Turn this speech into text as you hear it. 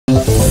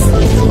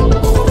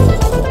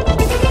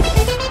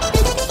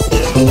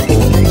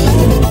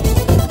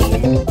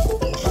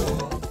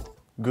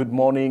Good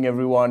morning,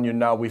 everyone. You're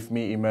now with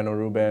me, Emmanuel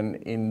Ruben,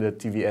 in the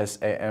Tvs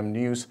Am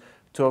News,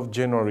 12th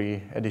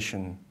January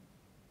edition.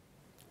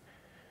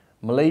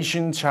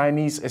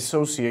 Malaysian-Chinese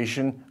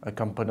Association, a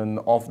component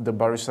of the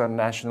Barisan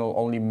Nasional,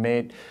 only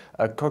made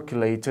a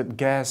calculated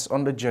guess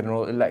on the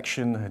general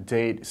election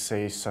date,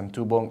 says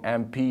Santubong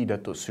MP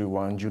Datuk Sri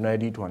Wan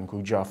Junaidi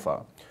Tuanku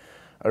Jaafar.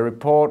 A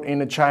report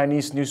in a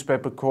Chinese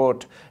newspaper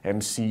called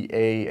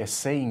MCA is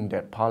saying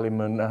that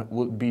Parliament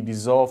would be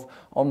dissolved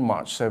on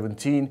March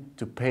 17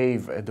 to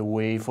pave the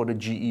way for the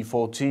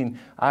GE14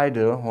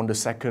 either on the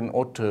second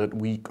or third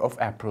week of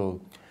April.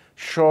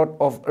 Short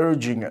of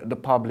urging the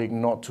public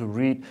not to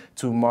read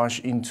too much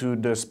into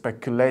the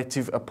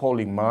speculative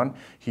polling man,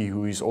 he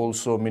who is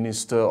also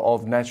Minister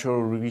of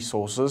Natural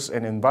Resources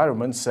and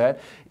Environment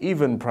said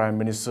even Prime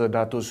Minister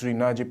Datuk Sri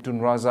Najib Tun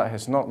Razak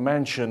has not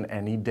mentioned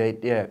any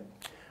date yet.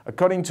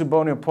 According to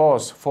Borneo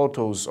Post,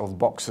 photos of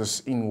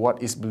boxes in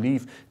what is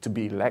believed to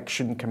be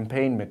election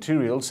campaign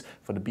materials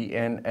for the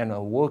BN and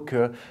a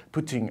worker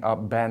putting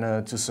up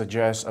banner to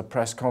suggest a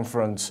press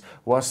conference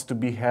was to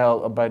be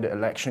held by the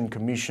Election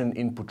Commission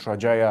in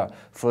Putrajaya,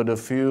 further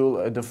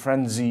fuel the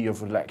frenzy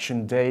of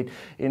election date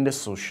in the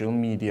social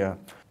media.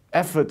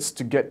 Efforts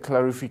to get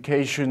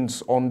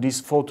clarifications on these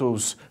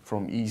photos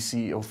from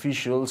EC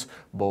officials,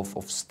 both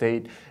of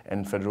state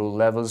and federal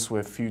levels,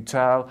 were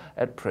futile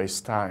at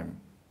press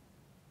time.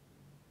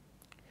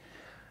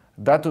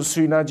 Datuk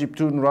Sri Najib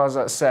Tun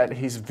Razak said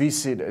his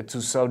visit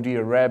to Saudi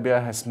Arabia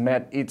has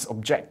met its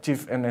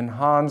objective and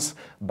enhanced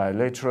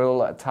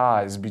bilateral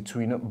ties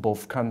between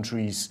both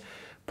countries.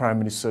 Prime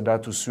Minister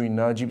Datuk Sri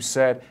Najib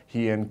said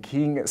he and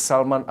King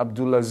Salman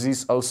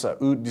Abdulaziz Al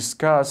Saud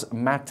discussed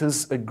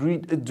matters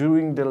agreed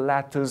during the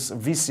latter's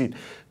visit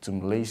to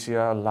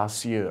Malaysia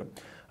last year.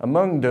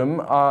 Among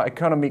them are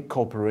economic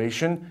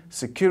cooperation,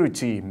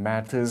 security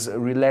matters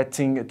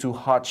relating to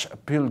Hajj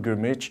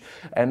pilgrimage,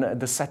 and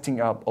the setting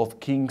up of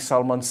King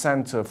Salman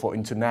Centre for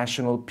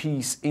International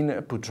Peace in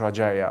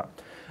Putrajaya.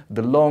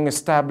 The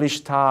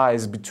long-established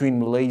ties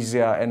between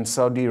Malaysia and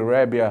Saudi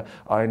Arabia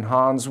are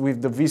enhanced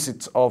with the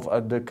visits of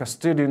the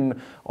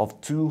custodian of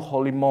two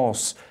holy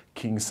mosques,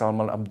 King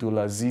Salman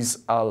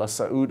Abdulaziz Al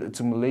Saud,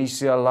 to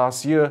Malaysia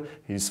last year,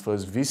 his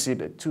first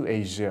visit to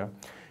Asia.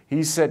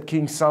 He said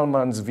King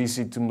Salman's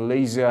visit to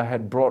Malaysia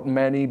had brought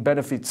many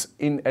benefits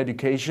in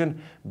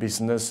education,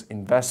 business,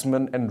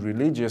 investment and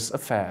religious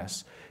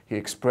affairs. He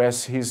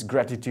expressed his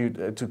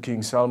gratitude to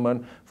King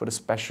Salman for the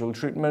special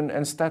treatment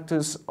and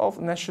status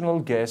of national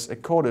guest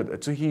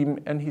accorded to him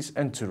and his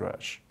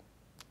entourage.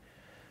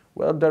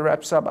 Well, that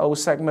wraps up our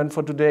segment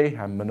for today.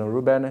 I'm Emmanuel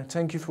Ruben.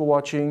 Thank you for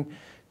watching.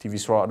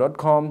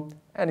 tvsraw.com,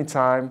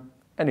 anytime,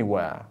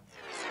 anywhere.